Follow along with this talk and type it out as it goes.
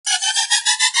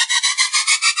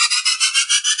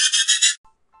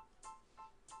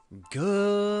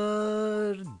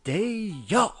Good day,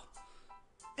 y'all,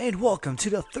 and welcome to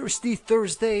the Thirsty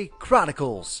Thursday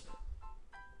Chronicles.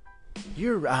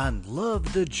 You're on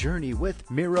Love the Journey with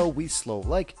Miro. We slow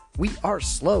like we are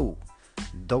slow,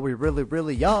 though we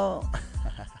really y'all.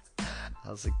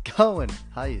 How's it going?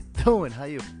 How you doing? How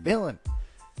you feeling?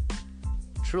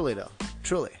 Truly though,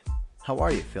 truly, how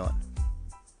are you feeling?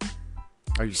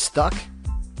 Are you stuck?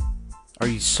 Are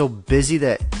you so busy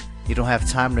that you don't have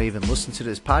time to even listen to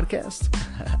this podcast?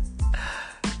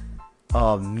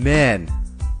 Oh man,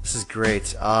 this is great.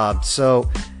 So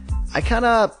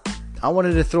I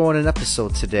wanted to throw in an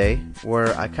episode today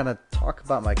where I kind of talk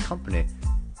about my company.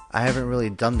 I haven't really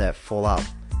done that full out,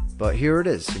 but here it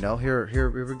is.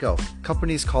 Here we go.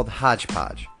 Company's called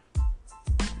Hodgepodge.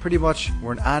 Pretty much,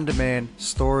 we're an on-demand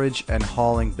storage and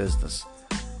hauling business.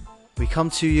 We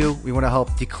come to you, we want to help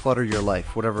declutter your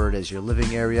life, whatever it is, your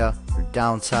living area, you're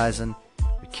downsizing,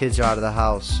 your kids are out of the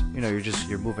house,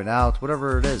 you're moving out,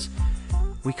 whatever it is.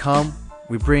 We come,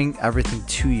 we bring everything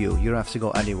to you. You don't have to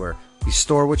go anywhere. We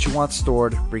store what you want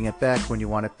stored, bring it back when you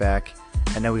want it back,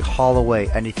 and then we haul away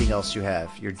anything else you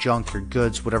have, your junk, your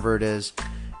goods, whatever it is,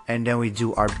 and then we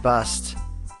do our best.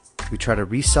 We try to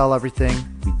resell everything,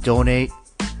 we donate,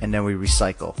 and then we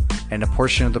recycle. And a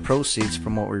portion of the proceeds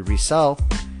from what we resell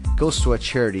goes to a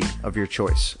charity of your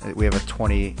choice. We have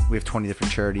 20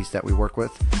 different charities that we work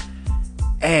with.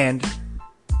 And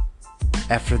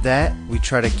after that, we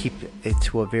try to keep it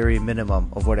to a very minimum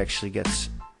of what actually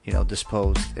gets,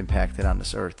 disposed, impacted on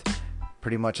this earth.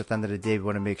 Pretty much at the end of the day, we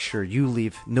want to make sure you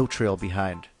leave no trail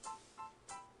behind.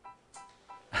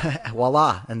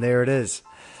 Voila, and there it is.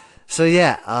 So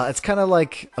yeah, it's kind of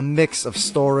like a mix of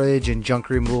storage and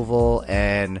junk removal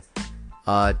and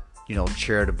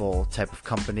charitable type of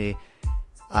company.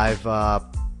 I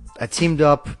teamed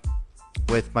up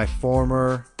with my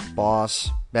former boss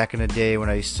back in the day when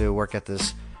I used to work at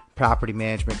this property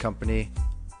management company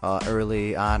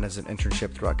early on as an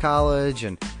internship throughout college,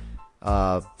 and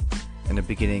in the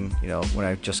beginning, when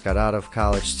I just got out of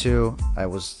college too, I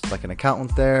was like an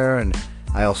accountant there, and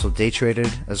I also day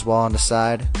traded as well on the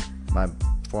side. My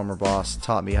former boss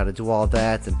taught me how to do all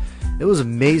that, and it was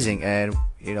amazing. And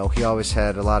he always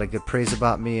had a lot of good praise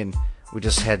about me, and we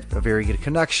just had a very good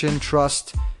connection,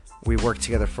 trust. We worked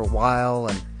together for a while,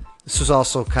 and this was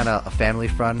also kind of a family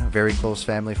friend, a very close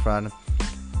family friend.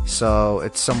 So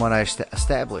it's someone I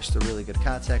established a really good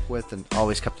contact with and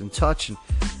always kept in touch. And,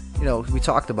 we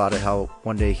talked about it, how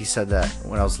one day he said that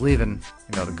when I was leaving,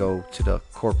 to go to the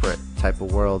corporate type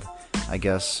of world, I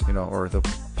guess, or the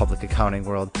public accounting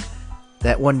world,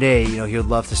 that one day, he would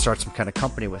love to start some kind of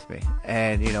company with me.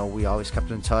 And, we always kept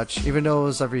in touch, even though it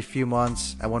was every few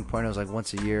months. At one point, it was like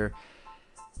once a year.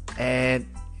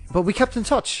 But we kept in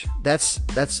touch. That's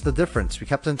the difference. We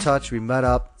kept in touch. We met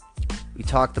up. We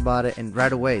talked about it. And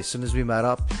right away, as soon as we met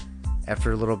up,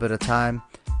 after a little bit of time,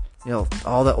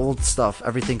 all the old stuff,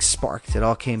 everything sparked. It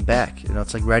all came back.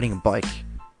 It's like riding a bike.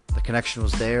 The connection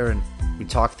was there, and we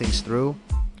talked things through.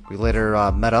 We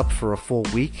later met up for a full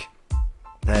week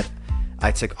that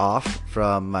I took off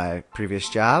from my previous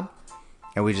job,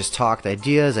 and we just talked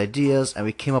ideas, and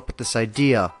we came up with this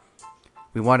idea.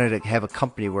 We wanted to have a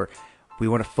company where we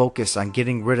want to focus on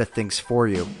getting rid of things for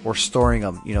you or storing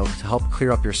them, to help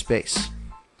clear up your space,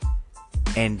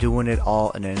 and doing it all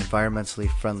in an environmentally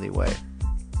friendly way.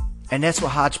 And that's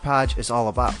what Hodgepodge is all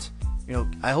about.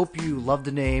 I hope you love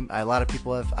the name. A lot of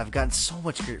people I've gotten so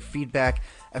much great feedback.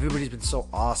 Everybody's been so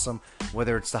awesome,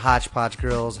 whether it's the Hodgepodge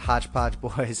girls, Hodgepodge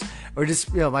boys, or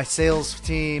just, my sales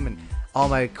team and all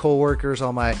my coworkers,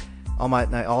 all my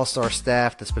all-star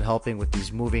staff that's been helping with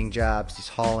these moving jobs, these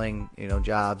hauling,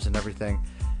 jobs and everything.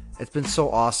 It's been so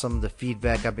awesome. The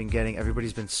feedback I've been getting,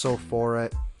 everybody's been so for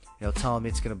it, telling me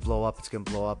it's going to blow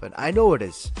up, and I know it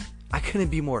is. I couldn't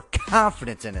be more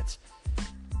confident in it.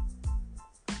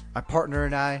 My partner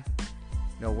and I,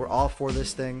 we're all for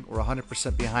this thing. We're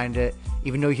 100% behind it.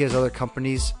 Even though he has other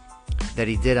companies that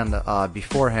he did on the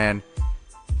beforehand,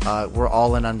 we're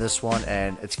all in on this one,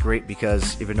 and it's great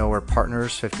because even though we're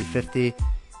partners 50-50,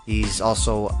 he's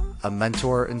also a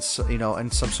mentor in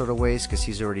some sort of ways because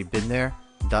he's already been there,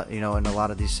 in a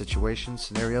lot of these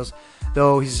scenarios.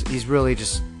 Though he's really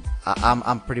just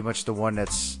I'm pretty much the one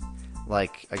that's,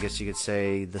 like, I guess you could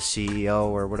say, the CEO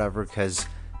or whatever, because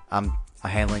I'm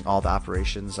handling all the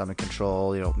operations. I'm in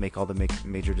control, make all the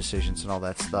major decisions and all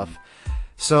that stuff.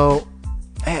 So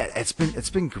it's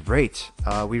been great.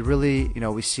 We really,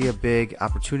 we see a big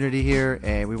opportunity here,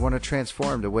 and we want to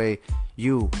transform the way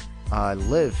you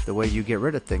live, the way you get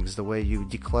rid of things, the way you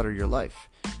declutter your life.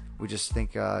 We just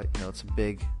think, it's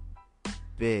a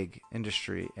big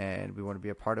industry, and we want to be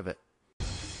a part of it.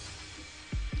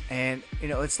 And,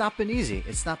 it's not been easy.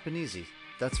 It's not been easy.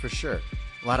 That's for sure.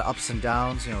 A lot of ups and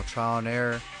downs, trial and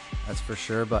error. That's for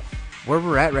sure. But where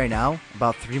we're at right now,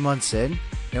 about 3 months in,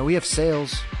 we have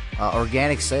sales,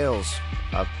 organic sales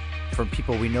from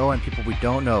people we know and people we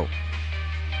don't know.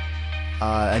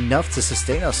 Enough to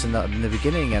sustain us in the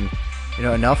beginning, and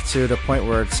enough to the point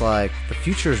where it's like the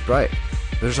future is bright.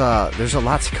 There's a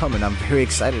lot to come, and I'm very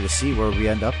excited to see where we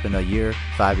end up in a year,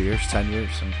 5 years, 10 years,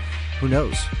 and who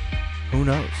knows?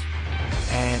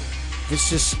 And this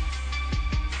just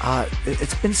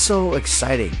it's been so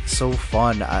exciting, so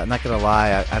fun. I'm not gonna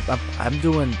lie, I'm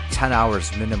doing 10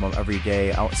 hours minimum every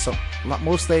day. So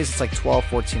most days it's like 12,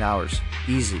 14 hours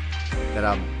easy that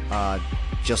I'm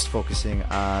just focusing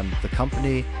on the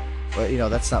company. But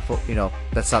that's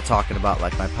not talking about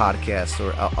like my podcast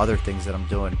or other things that I'm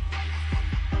doing.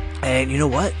 And you know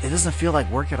what? It doesn't feel like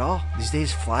work at all. These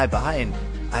days fly by, and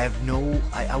I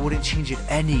wouldn't change it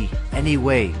any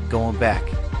way going back.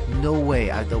 No way.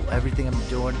 Everything I'm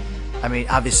doing, I mean,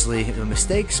 obviously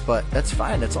mistakes, but that's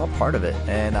fine. That's all part of it,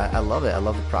 and I love it. I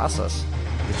love the process,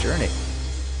 the journey.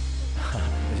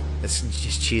 As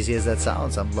cheesy as that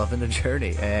sounds, I'm loving the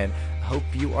journey, and I hope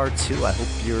you are too. I hope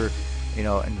you're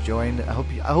enjoying. I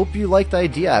hope you like the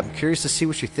idea. I'm curious to see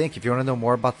what you think. If you want to know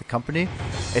more about the company,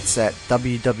 it's at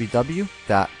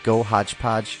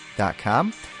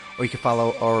www.gohodgepodge.com, or you can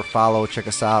follow, check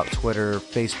us out, Twitter,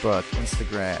 Facebook,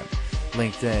 Instagram,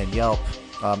 LinkedIn, Yelp,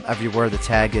 everywhere. The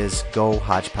tag is Go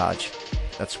Hodgepodge.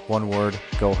 That's one word,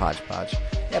 Go Hodgepodge.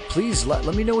 Yeah, please let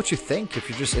me know what you think. If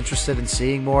you're just interested in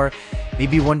seeing more,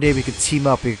 maybe one day we could team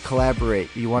up, we could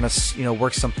collaborate. You want to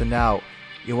work something out.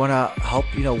 You want to help,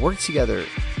 work together,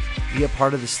 be a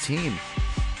part of this team,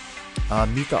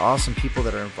 meet the awesome people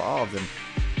that are involved, and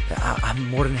I'm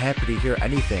more than happy to hear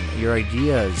anything, your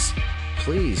ideas.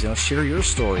 Please, share your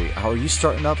story. How are you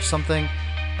starting up something?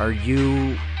 Are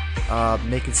you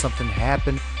making something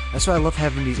happen? That's why I love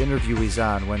having these interviewees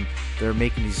on when they're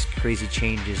making these crazy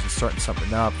changes and starting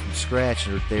something up from scratch,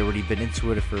 or they've already been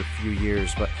into it for a few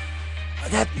years, but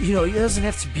that it doesn't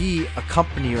have to be a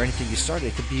company or anything you started.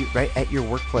 It could be right at your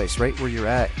workplace, right where you're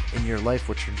at in your life,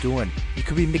 what you're doing. You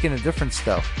could be making a difference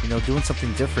though, doing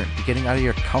something different, getting out of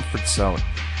your comfort zone.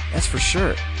 That's for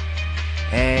sure.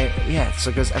 And yeah, so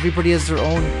because everybody has their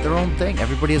own thing.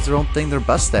 Everybody has their own thing they're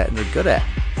best at and they're good at.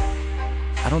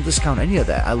 I don't discount any of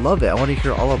that. I love it. I want to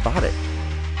hear all about it.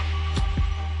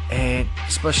 And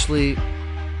especially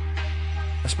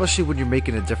when you're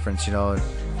making a difference,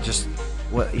 just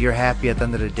what you're happy at the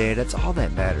end of the day. That's all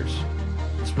that matters.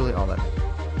 It's really all that.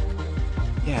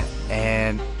 Yeah,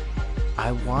 and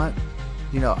I want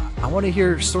to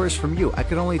hear stories from you. I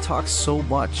can only talk so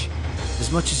much.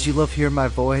 As much as you love hearing my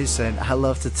voice and I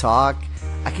love to talk,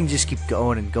 I can just keep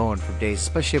going and going for days,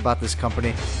 especially about this company.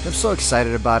 I'm so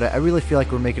excited about it. I really feel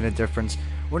like we're making a difference.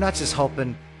 We're not just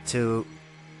helping to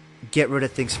get rid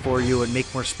of things for you and make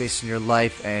more space in your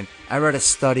life. And I read a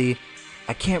study.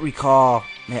 I can't recall.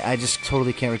 I just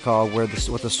totally can't recall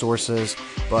what the source is,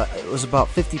 but it was about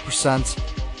 50%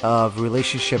 of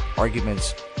relationship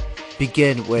arguments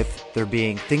begin with there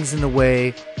being things in the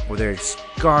way, whether it's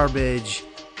garbage,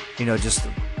 just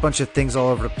a bunch of things all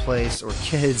over the place, or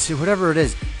kids, whatever it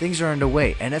is, things are in the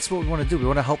way. And that's what we want to do. We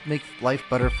want to help make life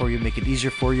better for you, make it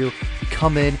easier for you.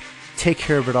 Come in, take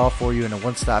care of it all for you in a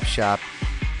one-stop shop.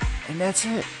 And that's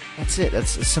it. That's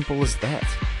as simple as that.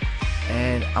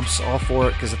 And I'm all for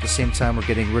it, because at the same time we're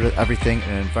getting rid of everything in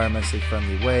an environmentally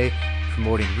friendly way,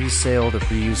 promoting resale, the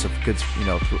reuse of goods,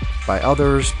 by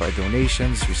others, by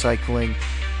donations, recycling,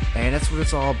 and that's what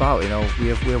it's all about. We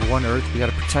have one Earth, we got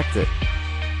to protect it.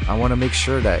 I want to make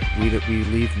sure that we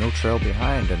leave no trail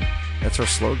behind, and that's our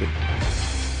slogan.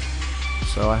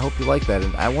 So I hope you like that,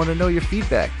 and I want to know your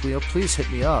feedback. Please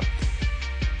hit me up.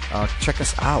 Check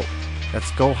us out. That's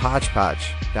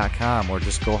GoHodgepodge.com, or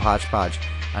just Go Hodgepodge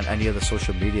on any of the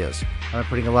social medias. I'm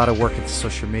putting a lot of work into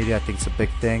social media. I think it's a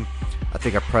big thing. I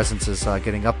think our presence is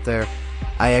getting up there.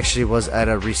 I actually was at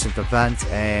a recent event,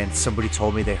 and somebody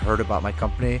told me they heard about my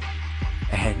company,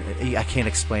 and I can't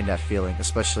explain that feeling,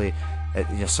 especially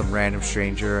some random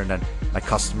stranger, and then my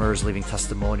customers leaving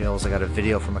testimonials. I got a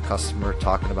video from a customer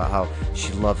talking about how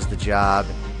she loves the job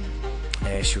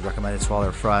and she would recommend it to all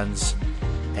her friends,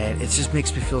 and it just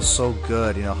makes me feel so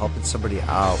good, helping somebody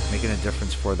out, making a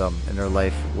difference for them in their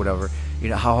life, whatever,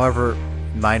 however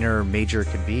minor or major it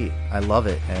could be. I love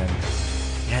it. And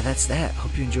yeah, that's that.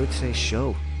 Hope you enjoyed today's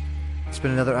show. It's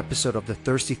been another episode of the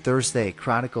Thirsty Thursday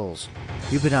Chronicles.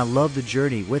 You've been on Love the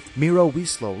Journey with Miro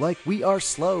Wieslow, like we are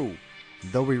slow,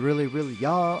 though we really, really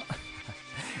are.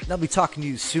 And I'll be talking to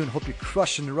you soon. Hope you're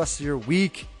crushing the rest of your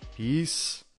week.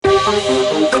 Peace.